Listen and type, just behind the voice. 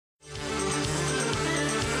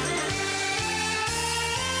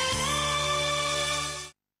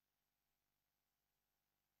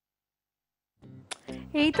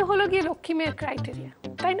এই তো হলো গিয়ে লক্ষ্মী মেয়ের ক্রাইটেরিয়া,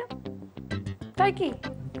 তাই না? তাই কি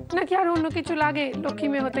নাকি আর অন্য কিছু লাগে লক্ষ্মী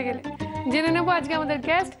মেয়ে হতে গেলে? জেনে নেবো আজকে আমাদের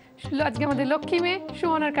গেস্ট, আজকে আমাদের লক্ষ্মী মেয়ে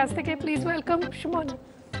সুমনার কাছ থেকে। Please welcome Sumana.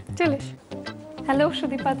 চলে hello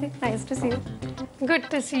সুদীপাতি, nice to C you. Good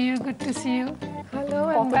to C you, good to C you. Hello,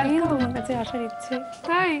 কতদিন তোমার কাছে আসার ইচ্ছে।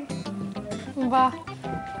 তাই? বাহ,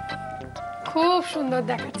 খুব সুন্দর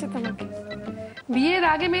দেখাচ্ছে তোমাকে। বিয়ের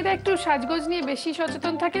আগে মেয়েরা একটু সাজগোজ নিয়ে বেশি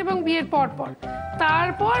সচেতন থাকে এবং বিয়ের পর পর,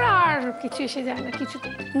 তারপর আর কিছু এসে যায় না কিছুতে।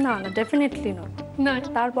 না না, ডেফিনেটলি না। না,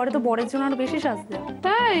 তারপরে তো বরের জন্য আরো বেশি সাজতে।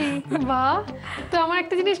 তাই? বাহ। তো আমার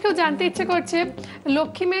একটা জিনিস কেউ জানতে ইচ্ছে করছে,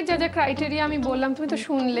 লক্ষ্মী মেয়ের যা যা ক্রাইটেরিয়া আমি বললাম তুমি তো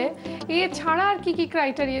শুনলে, এছাড়া আর কি কি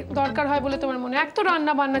ক্রাইটেরিয়া দরকার হয় বলে তোমার মনে হয়? এক তো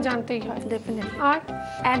রান্না বান্না জানতেই হয়, ডেফিনেটলি। আর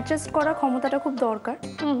অ্যাডজাস্ট করার ক্ষমতাটা খুব দরকার।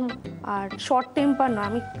 আর শর্ট টেম্পার না,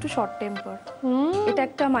 আমি একটু শর্ট টেম্পার, এটা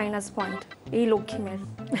একটা মাইনাস পয়েন্ট এই লক্ষ্মী মেয়ের।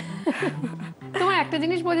 তোমার একটা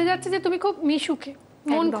জিনিস বোঝা যাচ্ছে যে তুমি খুব মিশুকে,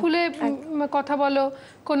 মন খুলে কথা বলো,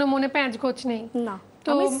 কোনো মনে প্যাঁচ গোছ নেই। না,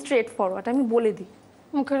 আমি স্ট্রেট ফরওয়ার্ড, আমি বলে দিই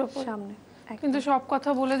মুখের উপর সামনে। কিন্তু সব কথা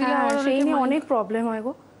বলে দিলে আবার সেই নিয়ে অনেক প্রবলেম হয়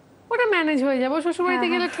গো। ওটা ম্যানেজ হয়ে যাবে, শ্বশুরবাড়িতে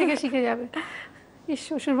গেলে থেকে শিখে যাবে।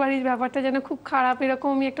 শ্বশুরবাড়ির ব্যাপারটা যেন খুব খারাপ এরকম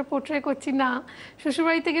আমি একটা পোর্ট্রে করছি না,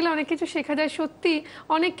 শ্বশুরবাড়িতে গেলে অনেক কিছু শেখা যায়। সত্যি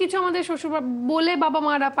অনেক কিছু আমাদের শ্বশুর বলে বাবা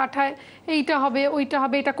মারা পাঠায়, এইটা হবে ওইটা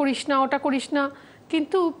হবে, এটা করিস না ওটা করিস না,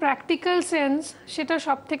 কিন্তু প্র্যাকটিক্যাল সেন্স সেটা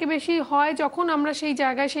সব থেকে বেশি হয় যখন আমরা সেই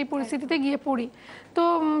জায়গায় সেই পরিস্থিতিতে গিয়ে পড়ি। তো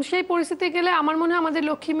সেই পরিস্থিতিতে গেলে আমার মনে হয় আমাদের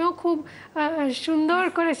লক্ষ্মী মেয়েও খুব সুন্দর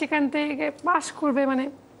করে সেখান থেকে পাস করবে, মানে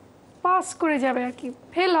পাস করে যাবে আর কি,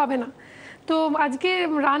 ফেল হবে না। তো আজকে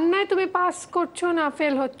রান্নায় তুমি পাস করছো না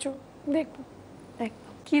ফেল হচ্ছ দেখবো।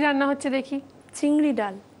 কি রান্না হচ্ছে দেখি? চিংড়ি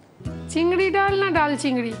ডাল। চিংড়ি ডাল না ডাল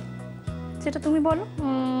চিংড়ি? যেটা তুমি বলো।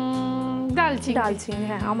 ডাল চিংড়ি। ডাল চিংড়ি,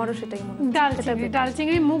 হ্যাঁ আমারও সেটাই মনে হয়। ডাল চিংড়ি, ডাল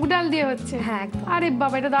চিংড়ি মুগ ডাল দিয়ে হচ্ছে। হ্যাঁ একদম। আরে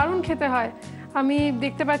বাবা, এটা দারুণ খেতে হয়। আমি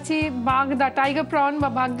দেখতে পাচ্ছি বাগদা টাইগার প্রন বা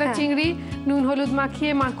বাগদা চিংড়ি নুন হলুদ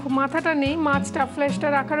মাখিয়ে, মাথাটা নেই, মাছটা ফ্লেশটা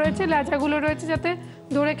রাখা রয়েছে, লেজাগুলো রয়েছে যাতে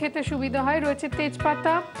ধরে খেতে সুবিধা হয়, রয়েছে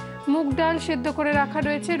তেজপাতা, মুগ ডাল সেদ্ধ করে রাখা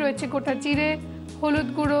রয়েছে, রয়েছে গোটা জিরে, হলুদ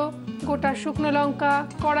গুঁড়ো, গোটা শুকনো লঙ্কা,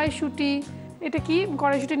 কড়াইশুঁটি, এটা কি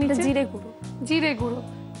কড়াইশুঁটি নিচে? জিরে গুঁড়ো। জিরে গুঁড়ো,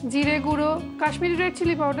 জিরে গুঁড়ো, কাশ্মীরি রেড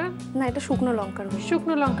চিলি পাউডার না, এটা শুকনো লঙ্কার গুঁড়ো।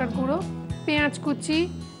 শুকনো লঙ্কার গুঁড়ো, পেঁয়াজ কুচি,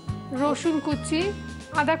 রসুন কুচি,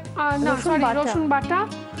 আদা না সরি রসুন বাটা,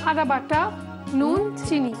 আদা বাটা, নুন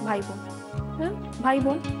চিনি। ভাই বোন। হ্যাঁ ভাই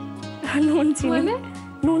বোন। নুন চিনি মানে?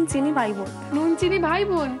 নুন চিনি ভাই বোন। নুন চিনি ভাই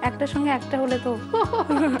বোন, একটার সঙ্গে একটা হলে তো।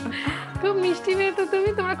 খুব মিষ্টি মেয়ে তো তুমি।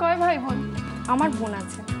 তোমরা কয় ভাই বোন? আমার বোন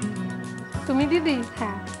আছে। তুমি দিদি?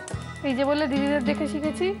 হ্যাঁ। এই যে বললে দিদিদের দেখে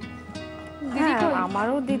শিখেছি। হ্যাঁ,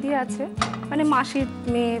 আমারও দিদি আছে, মানে মাসির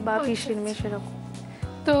মেয়ে বা পিসির মেয়ে সেরকম।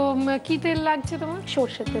 তো কি তেল লাগছে তোমার?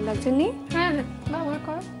 সর্ষের তেল লাগছে। নি হ্যাঁ হ্যাঁ ব্যবহার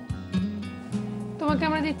করো। তোমাকে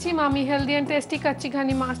আমরা দিচ্ছি মামি হেলদি অ্যান্ড টেস্টি কাচ্চি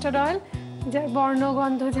ঘানি মাস্টার্ড অয়েল, যার বর্ণ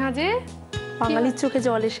গন্ধ ঝাঁঝে বাঙালির চোখে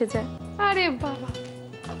জল এসে যায়। আরে বাবা,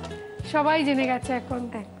 সবাই জেনে গেছে এখন।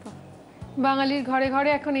 একদম, বাঙালির ঘরে ঘরে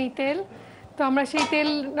এখন এই তেল। তো আমরা সেই তেল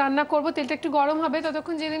রান্না করব, তেলটা একটু গরম হবে,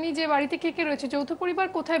 ততক্ষণ জেনে নিই যে বাড়িতে কে কে রয়েছে। যৌথ পরিবার?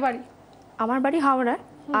 কোথায় বাড়ি? আমার বাড়ি হাওড়ায়।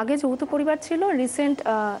 আগে যৌথ পরিবার ছিল, রিসেন্ট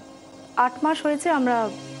 8 মাস হয়েছে আমরা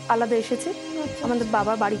আলাদা এসেছি। আমাদের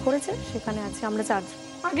বাবা বাড়ি করেছে, সেখানে আছে আমরা 4 জন।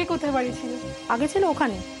 আগে কোথায় বাড়ি ছিল? আগে ছিল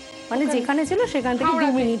ওখানে, মানে যেখানে ছিল সেখান থেকে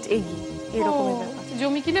 2 মিনিট এগিয়ে, এরকমই ব্যাপার।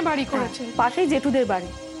 জমি কিনে বাড়ি করেছে? পাশেই জেঠুদের বাড়ি,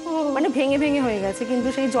 মানে ভেঙে ভেঙে হয়ে গেছে, কিন্তু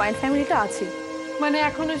সেই জয়েন্ট ফ্যামিলিটা আছে। মানে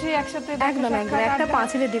এখনো সেই একসাথে? একদম একদম, একটা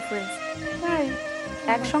পাঁচিলের ডিফারেন্স। তাই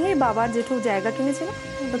একসঙ্গেই বাবার জেঠু জায়গা কিনেছিল,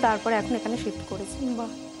 তো তারপরে এখন এখানে শিফট করেছি।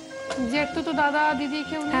 বাহ। জেঠু তো দাদা দিদি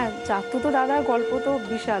কেউ? হ্যাঁ, জাতু তো দাদার গল্প তো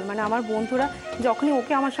বিশাল। মানে আমার বন্ধুরা যখনই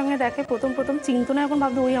ওকে আমার সঙ্গে দেখে প্রথম চিন্তা না, এখন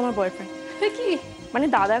ভাবতো ওই আমার বয়ফ্রেন্ড। কি মানে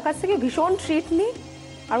দাদার কাছ থেকে ভীষণ ট্রিট নিই,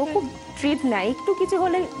 আর ও খুব ট্রিট নেয়। একটু কিছু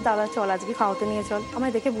হলে দাদা চল আজকে খাওয়াতে নিয়ে চল।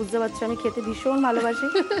 আমায় দেখে বুঝতে পারছো আমি খেতে ভীষণ ভালোবাসি।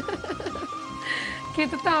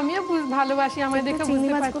 খেতে তো আমিও ভালোবাসি, আমায় দেখে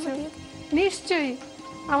বুঝতে পারছো। নিশ্চয়ই,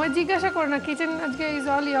 আমার জিজ্ঞাসা করো না। কিচেন আজকে is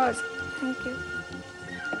all years. Thank you.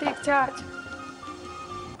 Take charge.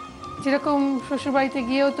 যেরকম শ্বশুরবাড়িতে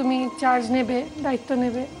গিয়েও তুমি চার্জ নেবে, দায়িত্ব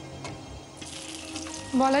নেবে।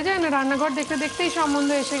 বলা যায় না রান্নাঘর দেখতে দেখতেই সম্বন্ধ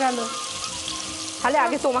এসে গেল। তাহলে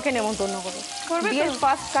আগে তোমাকে নেমন্তন্ন করবো, বিয়ের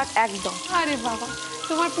ফার্স্ট কাট একদম। আরে বাবা,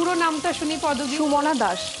 তোমার পুরো নামটা শুনি। পদবী? সুমনা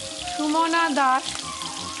দাস। সুমনা দাস।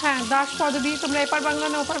 হ্যাঁ, দাস পদবী। তোমরা এপার বাংলা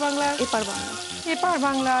না ওপার বাংলার? এপার বাংলা। এপার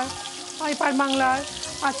বাংলার, এপার বাংলার।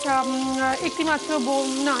 আচ্ছা, একটি মাত্র বোন,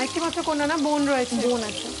 না একটি মাত্র কন্যা না, বোন রয়েছে? বোন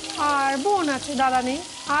আছে। আর বোন আছে, দাদা নেই।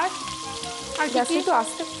 আর আর কি? তো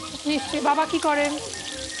আসতে নিশ্চয়ই। বাবা কি করেন?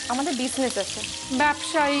 আমাদের বিজনেস আছে।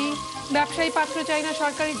 ব্যবসায়ী। ব্যবসায়ী পাত্র চাই না,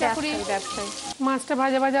 সরকারি চাকরি। ব্যবসায়ী। মাছটা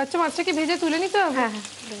ভাজা ভাজা হচ্ছে, মাছটা কি ভেজে তুলে নিতে হবে? হ্যাঁ হ্যাঁ,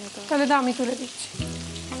 তুলে নিতে হবে। তাহলে আমি তুলে দিচ্ছি।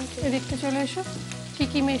 এদিকটা চলে এসো। কি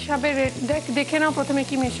কি মেশাবে দেখে নাও প্রথমে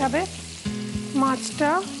কি মেশাবে। মাছটা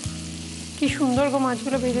কি সুন্দর গো,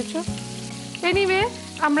 মাছগুলো ভেজেছো। এনিওয়ে,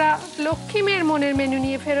 আমরা লক্ষ্মী মেয়ের মনের মেনু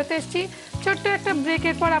নিয়ে ফেরত এসেছি। ছোট্ট একটা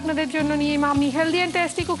ব্রেকের পর আপনাদের জন্য নিয়ে মামি healthy and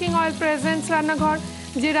tasty cooking oil presents রান্নাঘর,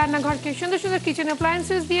 যে রান্নাঘরকে সুন্দর সুন্দর কিচেন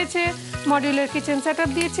অ্যাপ্লায়েন্সেস দিয়েছে, মডিউলার কিচেন সেট আপ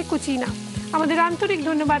দিয়েছে কুচিনা। আমাদের আন্তরিক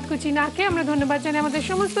ধন্যবাদ কুচিনাকে। আমরা ধন্যবাদ জানাই আমাদের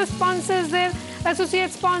সমস্ত স্পন্সার্সদের, অ্যাসোসিয়েট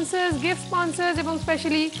স্পন্সার্স, গিফট স্পন্সার্স এবং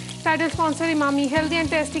স্পেশালি টাইটেল স্পন্সর মামি হেলদি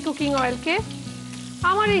অ্যান্ড টেস্টি কুকিং অয়েলকে।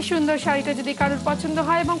 আমার এই সুন্দর শাড়িটা যদি কারোর পছন্দ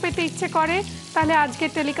হয় এবং পেতে ইচ্ছে করে, তাহলে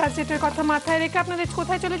আজকের টেলিকাস্টের কথা মাথায় রেখে আপনাদের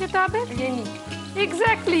কোথায় চলে যেতে হবে? রেনি।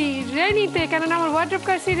 এক্স্যাক্টলি, রেনিতে। কেননা আমার ওয়ার্ড্রপ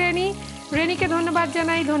কার্সি রেনি। রেনিকে ধন্যবাদ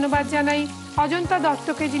জানাই অজন্তা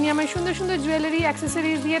দত্তকে, যিনি আমার সুন্দর সুন্দর জুয়েলারি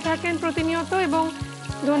অ্যাক্সেসরিজ দিয়ে থাকেন প্রতিনিয়ত। এবং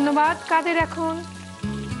ধন্যবাদ কাদের এখন?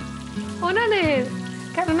 ওনাদের।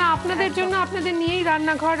 কেননা আপনাদের জন্য, আপনাদের নিয়েই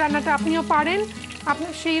রান্নাঘর, রান্নাটা আপনিও পারেন,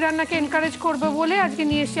 আপনার সেই রান্নাকে এনকারেজ করবো বলে আজকে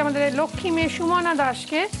নিয়ে এসেছি আমাদের লক্ষ্মী মেয়ে সুমনা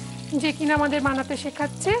দাসকে, যে কিনা আমাদের বানাতে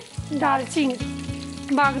শেখাচ্ছে ডাল চিংড়ি।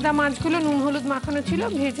 বাগদা মাছগুলো নুন হলুদ মাখানো ছিল,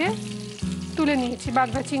 ভেজে তুলে নিয়েছি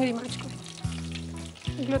বাগদা চিংড়ি মাছগুলো।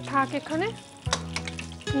 এগুলো থাক এখানে,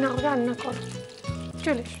 নাও রান্না করো।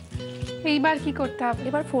 চলে এসো। এইবার কি করতে হবে?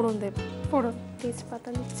 এবার ফোড়ন দেব। ফোড়ন, তেজপাতা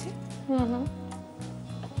নিচ্ছি।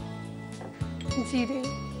 জিরে।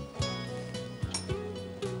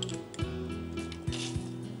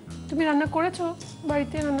 তুমি রান্না করেছো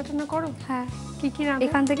বাড়িতে? রান্না টান্না করো? হ্যাঁ। কি কি রান্না?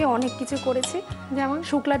 এখান থেকে অনেক কিছু করেছি, যেমন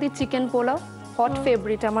শুক্লাদির চিকেন পোলাও, হট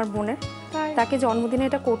ফেভারিট আমার বোনের। তাকে জন্মদিনে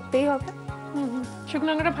এটা করতেই হবে। শুকনো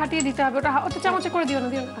লঙ্কাটা ফাটিয়ে দিতে হবে। ওটা চামচে করে দিও না,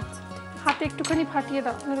 আচ্ছা, হাতে একটুখানি ফাটিয়ে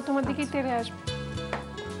দাও, নাহলে তোমার দিকেই তেড়ে আসবে।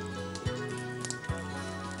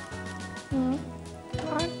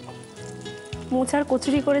 আর মোচার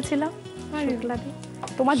কচুরি করেছিলাম শুক্লাদি।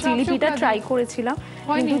 তোমার সব জিলিপিটা শুক্লাদি। ট্রাই করেছিলাম,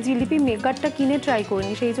 কিন্তু জিলিপি মেকারটা কিনে ট্রাই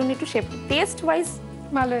করিনি, সেই জন্য একটু টেস্ট ওয়াইজ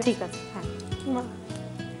ভালো। ঠিক আছে। হ্যাঁ।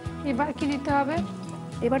 এবার কি দিতে হবে?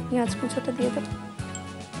 এবার পেঁয়াজ কুচোটা দিয়ে দেবো।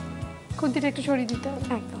 খুন্তিটা একটু সরিয়ে দিতে হবে।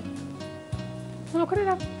 একদম। ওখানে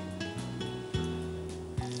রাখ।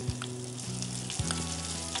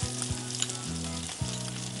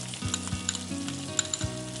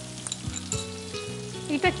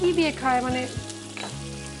 এটা কি দিয়ে খায়, মানে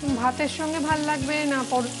ভাতের সঙ্গে ভাল লাগবে না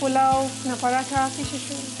পোলাও না পরাঠা, কিসের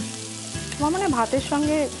সঙ্গে? আমার মানে ভাতের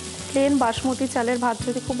সঙ্গে প্লেন বাসমতি চালের ভাত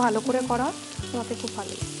যদি খুব ভালো করে করা হয়, আমাকে খুব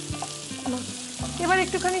ভালো লাগে। এবার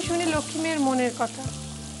একটুখানি শুনি লক্ষ্মী মেয়ের মনের কথা।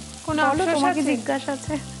 কোনো তোমাকে জিজ্ঞাসা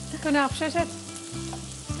আছে? কোনো আফসোস আছে?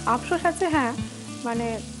 আফসোস আছে, হ্যাঁ। মানে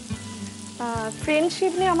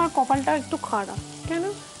ফ্রেন্ডশিপ নিয়ে আমার কপালটা একটু খারাপ। কেন?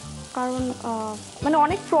 কারণ মানে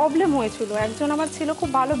অনেক প্রবলেম হয়েছিল। একজন আমার ছিল খুব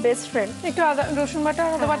ভালো বেস্ট ফ্রেন্ড। একটু রসুন বাটা,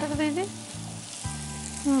 আদা বাটাটা দিয়ে দিই।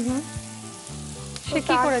 সে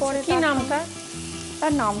কি করেছে? কি নামটা?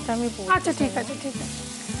 তার নামটা আমি বলবো। আচ্ছা ঠিক আছে, ঠিক আছে।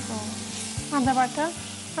 আদা বাটা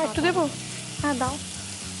আর একটু দেবো? হ্যাঁ দাও।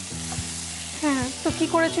 হ্যাঁ, তো কি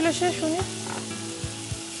করেছিল সে শুনি?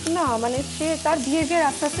 না মানে সে, তার বিহেভিয়ার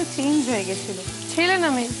আস্তে আস্তে চেঞ্জ হয়ে গেছিল। ছেলে না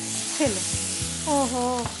মেয়ে? ছেলে। ওহো।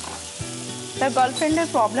 তার গার্লফ্রেন্ডের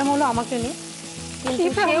প্রবলেম হলো আমাকে নিয়ে,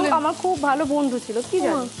 কিন্তু সেও আমার খুব ভালো বন্ধু ছিল। কি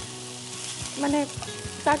জানি, মানে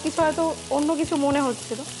তার কিছু হয়তো অন্য কিছু মনে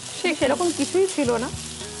হচ্ছিল, সেরকম কিছুই ছিল না।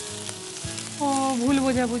 ও ভুল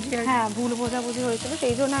বোঝাবুঝি। হ্যাঁ, ভুল বোঝাবুঝি হয়েছিল,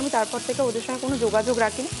 সেই জন্য আমি তারপর থেকে ওদের সঙ্গে কোনো যোগাযোগ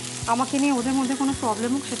রাখিনি। আমাকে নিয়ে ওদের মধ্যে কোনো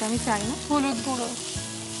প্রবলেম হোক সেটা আমি চাই না। হলুদ গুঁড়ো।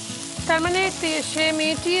 তার মানে সে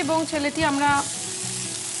মেয়েটি এবং ছেলেটি আমরা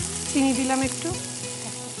চিনি দিলাম একটু।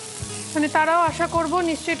 মানে তারাও আশা করব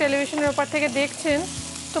নিশ্চয়ই টেলিভিশনের ওপর থেকে দেখছেন।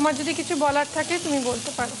 তোমার যদি কিছু বলার থাকে তুমি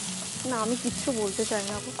বলতে পারো। না, আমি কিচ্ছু বলতে চাই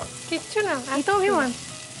না। কিচ্ছু না? এত অভিমান?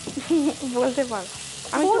 বলতে পারো।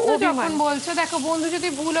 আমি বন্ধু যখন বলছো, দেখো বন্ধু যদি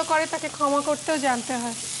ভুলও করে তাকে ক্ষমা করতেও জানতে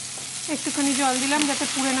হয়। একটুখানি জল দিলাম যাতে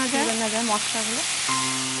পুড়ে না যায় মশলাগুলো।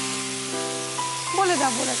 বলে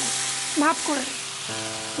দাও, ভাব করে।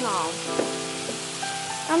 না,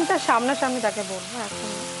 আমি তার সামনাসামনি তাকে বলবো।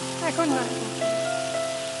 এখন নয়,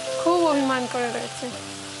 খুব অভিমান করে রয়েছে।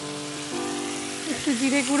 একটু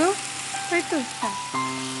জিরে গুঁড়ো, তাই তো? হ্যাঁ।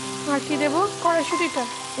 আর কি দেবো? কড়াইশুঁটিটা,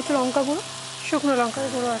 একটু লঙ্কা গুঁড়ো, শুকনো লঙ্কার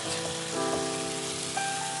গুঁড়ো আছে।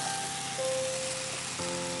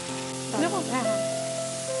 হ্যাঁ।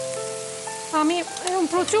 আমি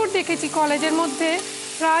প্রচুর দেখেছি কলেজের মধ্যে,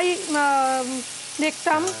 প্রায়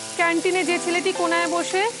দেখতাম ক্যান্টিনে যে ছেলেটি কোনায়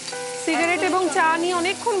বসে সিগারেট এবং চা নিয়ে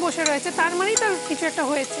অনেকক্ষণ বসে রয়েছে, তার মানেই তার কিছু একটা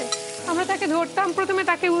হয়েছে। আমরা তাকে ধরতাম, প্রথমে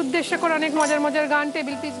তাকে উদ্দেশ্য করে অনেক মজার মজার গান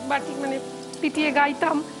টেবিল বাটি মানে পিটিয়ে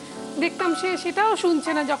গাইতাম। দেখতাম সে সেটাও শুনছে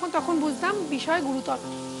না, তখন বুঝতাম বিষয় গুরুতর।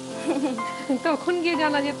 তখন গিয়ে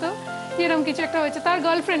জানা যেত এরকম কিছু একটা হয়েছে। তার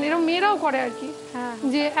গার্লফ্রেন্ড এরকম মেয়েরাও করে আর কি,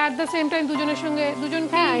 যে অ্যাট দ্য সেম টাইম দুজনের সঙ্গে দুজন।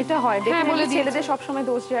 হ্যাঁ এটা হয়, বলে ছেলেদের সবসময়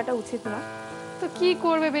দোষ দেওয়াটা উচিত না। তো কি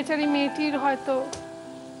করবে বেচারি মেয়েটির হয়তো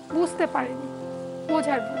বুঝতে পারেনি,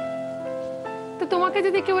 বোঝার ভুল। তো তোমাকে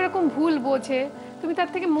যদি কেউ এরকম ভুল বোঝে তুমি তার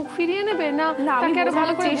থেকে মুখ ফিরিয়ে নেবে না? তাকে আরো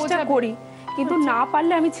ভালো করে চেষ্টা করি, কিন্তু না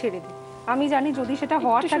পারলে আমি ছেড়ে দিই। আমি জানি যদি সেটা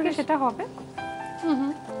হওয়ার থাকে সেটা হবে,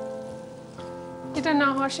 যেটা না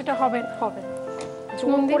হওয়ার সেটা হবে হবে।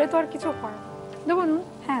 জোর করে তো আর কিছু হয় না। দেবো নুন?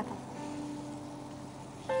 হ্যাঁ।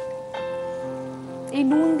 এই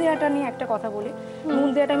নুন দেওয়াটা নিয়ে একটা কথা বলি, নুন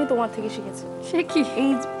দেওয়াটা আমি তোমার থেকে শিখেছি। সে কি? এই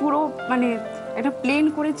পুরো মানে একটা প্লেন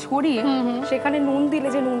করে ছড়িয়ে সেখানে নুন দিলে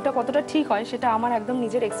যে নুনটা কতটা ঠিক হয় সেটা আমার একদম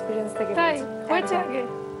নিজের এক্সপিরিয়েন্স থেকে হয়েছে। আগে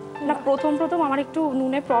না, প্রথম আমার একটু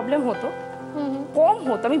নুনে প্রবলেম হতো, কম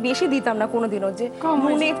হতো, আমি বেশি দিতাম না কোনোদিনও, যে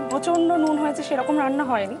নুনে প্রচন্ড নুন হয়েছে সেরকম রান্না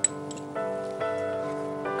হয়নি।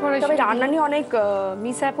 তবে রান্না নিয়ে অনেক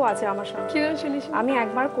মিসঅ্যাপও আছে আমার সঙ্গে। আমি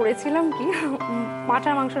একবার করেছিলাম কি,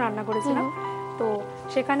 পাঁঠার মাংস রান্না করেছিলাম, তো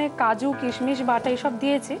সেখানে কাজু কিশমিশ বাটা এসব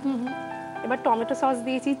দিয়েছি, এবার টমেটো সস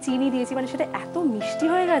দিয়েছি, চিনি দিয়েছি, মানে সেটা এত মিষ্টি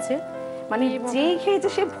হয়ে গেছে, মানে যেই খেয়েছে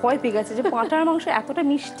সে ভয় পেয়ে গেছে যে পাঁঠার মাংস এতটা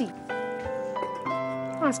মিষ্টি।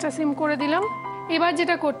 আঁচটা সিম করে দিলাম। এবার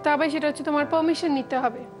যেটা করতে হবে সেটা হচ্ছে তোমার পারমিশন নিতে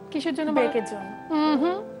হবে। কিসের জন্য? ব্রেকের জন্য।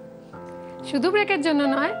 শুধু ব্রেকের জন্য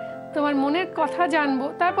নয়, তোমার মনের কথা জানবো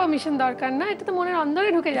তার পারমিশন দরকার না, এটা তো মনের অন্দরে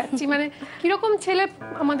ঢুকে যাচ্ছি। মানে কিরকম ছেলে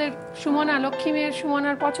আমাদের সুমনা, লক্ষ্মী মেয়ের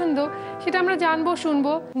সুমনার পছন্দ সেটা আমরা জানবো,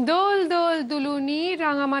 শুনবো। দোল দোল দুলুনি,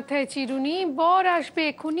 রাঙা মাথায় চিরুনি, বর আসবে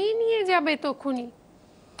এখুনি, নিয়ে যাবে তখুনি।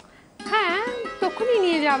 হ্যাঁ, তখনই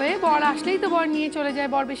নিয়ে যাবে, বর আসলেই তো বর নিয়ে চলে যায়,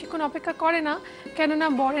 বর বেশিক্ষণ অপেক্ষা করে না। কেননা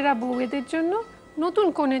বরেরা বউয়েদের জন্য, নতুন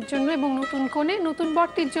কনের জন্য এবং নতুন কনে নতুন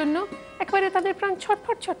বরটির জন্য একবারে তাদের প্রাণ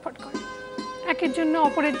ছটফট ছটফট করে। একের জন্য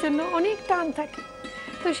অপরের জন্য অনেক টান থাকে।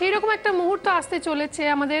 তো সেই রকম একটা মুহূর্ত আসতে চলেছে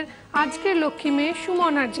আমাদের আজকের লক্ষ্মী মেয়ে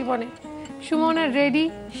সুমনার জীবনে। সুমনার রেডি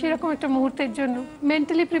সেরকম একটা মুহূর্তের জন্য?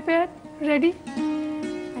 Mentally prepare? রেডি?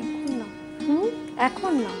 এখন না।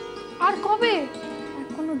 এখন না। আর কবে?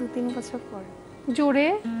 এখনো 2-3 বছর পরে। জোরে?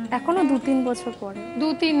 এখনো 2-3 বছর পরে।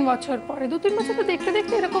 2-3 বছর পরে? 2-3 বছর তো দেখতে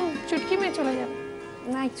দেখতে এরকম চুটকি মেয়ে চলে যাবে।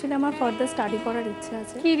 না, অ্যাকচুয়ালি আমার ফার্দার স্টাডি করার ইচ্ছে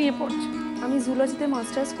আছে। কি নিয়ে পড়ছো? আমি জুলজিতে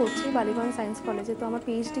মাস্টার্স করছি বালিগঞ্জ সায়েন্স কলেজে, তো আমার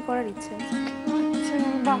পিএইচডি করার ইচ্ছে আছে। আচ্ছা,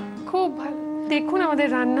 বাহ, খুব ভালো। দেখুন আমাদের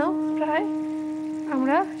রান্নাও প্রায়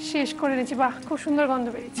আমরা শেষ করে নিয়েছি। বাহ, খুব সুন্দর গন্ধ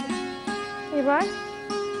বেরিয়েছে। এবার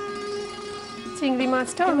চিংড়ি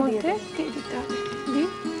মাছটা ওর মধ্যে দিয়ে দিতে হবে। দিই,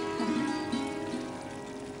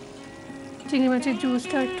 চিংড়ি মাছের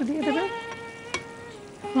জুসটা একটু দিয়ে দেবে।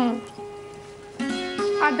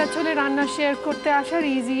 আড্ডা চলে রান্না শেয়ার করতে আসার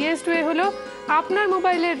ইজিয়েস্ট ওয়ে হলো আপনার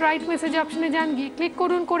মোবাইলের রাইট মেসেজ অপশনে যান, গিয়ে ক্লিক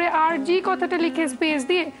করুন, করে RG কথাটা লিখে স্পেস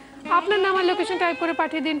দিয়ে আপনার নাম আর লোকেশন টাইপ করে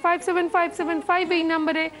পাঠিয়ে দিন 57575 এই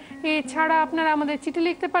নাম্বারে। এছাড়া আপনারা আমাদের চিঠি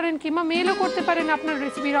লিখতে পারেন কিংবা মেলও করতে পারেন আপনার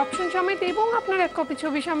রেসিপির অপশন সমেত এবং আপনার এক কপি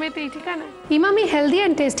ছবি সমেত এই ঠিকানায়। Emami healthy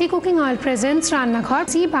and tasty cooking oil presents রান্নাঘর,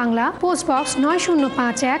 জি Bangla, post box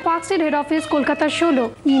 9051, park street head office, Kolkata 16।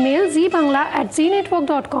 Email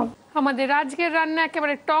zebangla@znetwork.com। আমাদের আজকের রান্না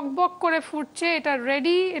একেবারে টকবক করে ফুটছে, এটা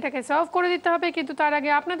রেডি, এটাকে সার্ভ করে দিতে হবে। কিন্তু তার আগে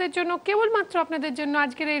আপনাদের জন্য, কেবলমাত্র আপনাদের জন্য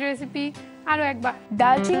আজকের এই রেসিপি আরও একবার।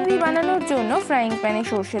 ডাল চিংড়ি বানানোর জন্য ফ্রাইং প্যানে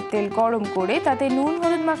সরষের তেল গরম করে তাতে নুন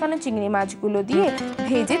হলুদ মাখানো চিংড়ি মাছগুলো দিয়ে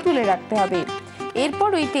ভেজে তুলে রাখতে হবে। এরপর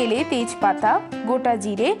ওই তেলে তেজপাতা, গোটা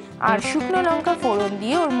জিরে আর শুকনো লঙ্কা ফোড়ন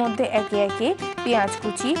দিয়ে ওর মধ্যে একে একে পেঁয়াজ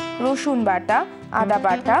কুচি, রসুন বাটা, আদা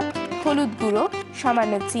বাটা, হলুদ গুঁড়ো,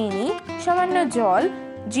 সামান্য চিনি, সামান্য জল,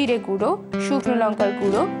 জিরে গুঁড়ো, শুকনো লঙ্কার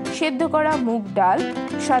গুঁড়ো, সেদ্ধ করা মুগ ডাল,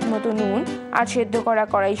 স্বাদমতো নুন আর সেদ্ধ করা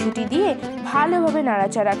কড়াইশুঁটি দিয়ে ভালোভাবে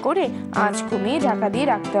নাড়াচাড়া করে আঁচ কমিয়ে ঢাকা দিয়ে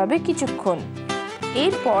রাখতে হবে কিছুক্ষণ।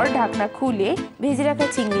 এরপর ঢাকনা খুলে ভেজে রাখা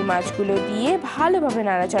চিংড়ি মাছগুলো দিয়ে ভালোভাবে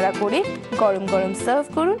নাড়াচাড়া করে গরম গরম সার্ভ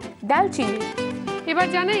করুন ডাল চিংড়ি। এবার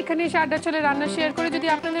জানে এখানে এসে আড্ডা চলে রান্না শেয়ার করে যদি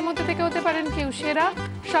আপনাদের মধ্যে থেকে হতে পারেন কেউ সেরা,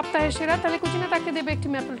 সপ্তাহের সেরা, তাহলে কুচিনা তাকে দেবে একটি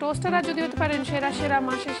ম্যাপল টোস্টার। আর যদি হতে পারেন সেরা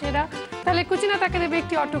মাসের সেরা, তাহলে কুচিনা তাকে দেবে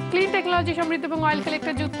একটি অটো ক্লিন টেকনোলজি সমৃদ্ধ এবং অয়েল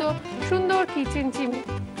কালেক্টর যুক্ত সুন্দর কিচেন চিমনি।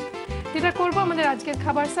 যেটা করবো আমাদের আজকের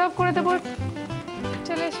খাবার সার্ভ করে দেবো।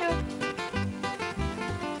 চলে এসো।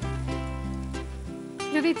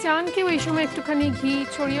 যদি চান কেউ এই সময় একটুখানি ঘি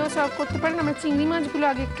ছড়িয়েও সার্ভ করতে পারেন। আমরা চিংড়ি মাছগুলো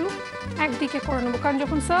আগে একটু একদিকে করে নেবো, কারণ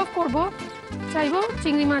যখন সার্ভ করবো চাইবো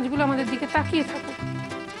চিংড়ি মাছগুলো আমাদের দিকে তাকিয়ে থাকুক,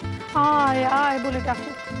 আয় আয় বলে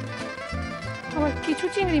ডাকুক। আবার কিছু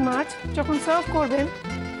চিংড়ি মাছ যখন সার্ভ করবেন,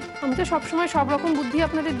 আমি তো সবসময় সব রকম বুদ্ধি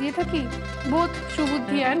আপনাদের দিয়ে থাকি, বোধ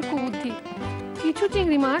সুবুদ্ধি অ্যান্ড কুবুদ্ধি। কিছু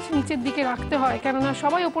চিংড়ি মাছ নিচের দিকে রাখতে হয়, কেননা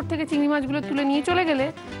সবাই ওপর থেকে চিংড়ি মাছগুলো তুলে নিয়ে চলে গেলে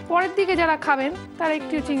পরের দিকে যারা খাবেন তারা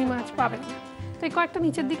একটিও চিংড়ি মাছ পাবেন। তাই কয়েকটা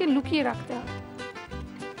নিচের দিকে লুকিয়ে রাখতে হবে।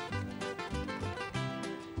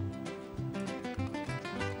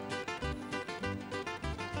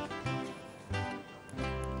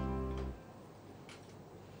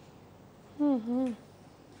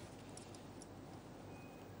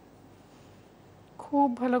 খুব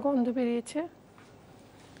ভালো গন্ধ বেরিয়েছে।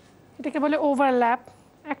 এটাকে বলে ওভারল্যাপ,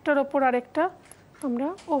 একটার ওপর আরেকটা আমরা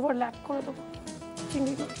ওভারল্যাপ করে দেবো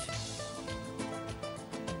চিংড়ি মাছ।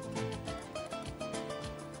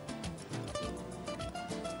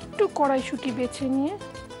 একটু কড়াইশুঁটি বেছে নিয়ে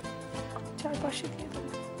চারপাশে দিয়ে দেবো,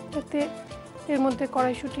 যাতে এর মধ্যে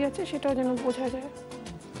কড়াইশুঁটি আছে সেটাও যেন বোঝা যায়।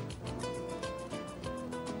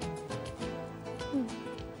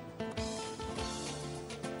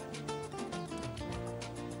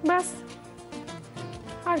 ব্যাস,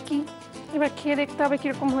 আর কি, এবার খেয়ে দেখতে হবে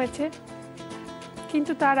কীরকম হয়েছে।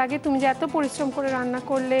 কিন্তু তার আগে তুমি যে এত পরিশ্রম করে রান্না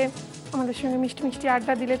করলে, আমাদের সঙ্গে মিষ্টি মিষ্টি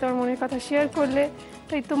আড্ডা দিলে, তোমার মনের কথা শেয়ার করলে,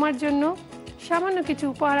 তাই তোমার জন্য সামান্য কিছু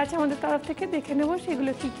উপহার আছে আমাদের তরফ থেকে, দেখে নেব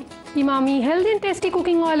সেগুলো কি কি। Emami healthy and tasty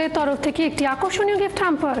cooking অয়েলের তরফ থেকে একটি আকর্ষণীয় গিফট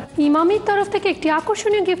হ্যাম্পার। ইমামির তরফ থেকে একটি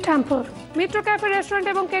আকর্ষণীয় gift hamper. Metro cafe restaurant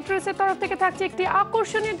এবং কেটারার্সের তরফ থেকে থাকছে একটি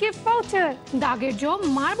আকর্ষণীয় গিফট ভাউচার। দাগের জম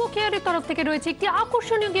মার্বো কেয়ারের তরফ থেকে রয়েছে একটি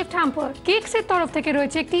আকর্ষণীয় গিফট হ্যাম্পার। কেকসের তরফ থেকে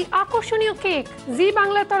রয়েছে একটি আকর্ষণীয় কেক। জি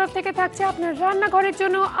বাংলার তরফ থেকে থাকছে আপনার রান্নাঘরের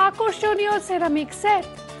জন্য আকর্ষণীয় সেরামিক সেট।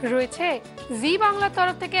 রয়েছে জি বাংলার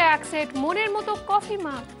তরফ থেকে এক সেট মনের মতো কফি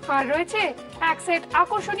মাগ, আর রয়েছে এক সেট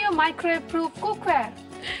আকর্ষণীয় মাইক্রোওয়েভ প্রুফ কুকওয়্যার।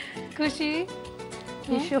 খুশি?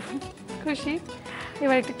 ভীষণ খুশি।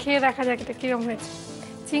 এবার একটু খেয়ে দেখা যাক এটা কিরকম হয়েছে।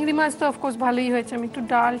 চিংড়ি মাছ তো অফকোর্স ভালোই হয়েছে, আমি একটু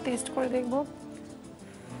ডাল টেস্ট করে দেখবো।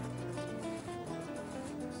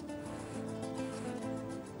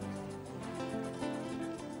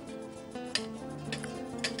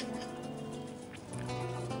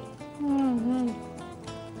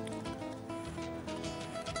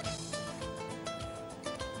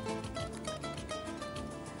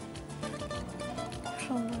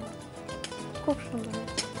 খুব সুন্দর,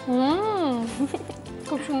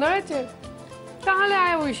 খুব সুন্দর হয়েছে। তাহলে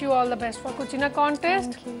I wish you all the best for Kutchina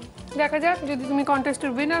contest. দেখা যাক, যদি তুমি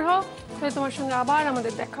কন্টেস্টের উইনার হও তাহলে তোমার সঙ্গে আবার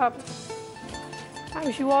আমাদের দেখা হবে। I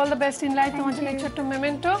wish you all the best in life. তোমার জন্য এক ছোট্ট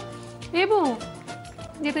মেমেন্টো। এবং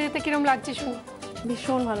যেতে যেতে কিরম লাগছে শুনো?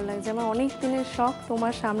 ভীষণ ভালো লাগছে। আমার অনেক দিনের শখ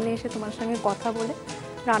তোমার সামনে এসে তোমার সঙ্গে কথা বলে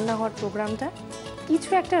রান্নাঘর প্রোগ্রামটা কিছু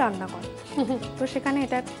একটা রান্না কর, তো সেখানে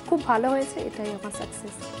এটা খুব ভালো হয়েছে, এটাই আমার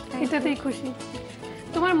সাকসেস। এটাতেই খুশি।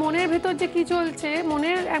 তোমার মনের ভেতর যে কি চলছে,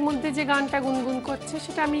 মনের মধ্যে যে গানটা গুনগুন করছে,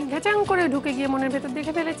 সেটা আমি ঘেচাং করে ঢুকে গিয়ে মনের ভেতর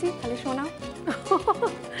দেখে ফেলেছি। তাহলে শোনাও।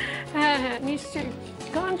 হ্যাঁ হ্যাঁ, নিশ্চয়ই।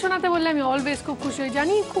 গান শোনাতে বললে আমি অলওয়েজ খুব খুশি হই।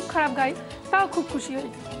 জানি খুব খারাপ গাই, তাও খুব খুশি হই।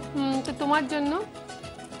 তো তোমার জন্য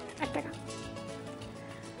একটা গান।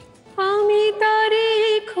 আমি তারে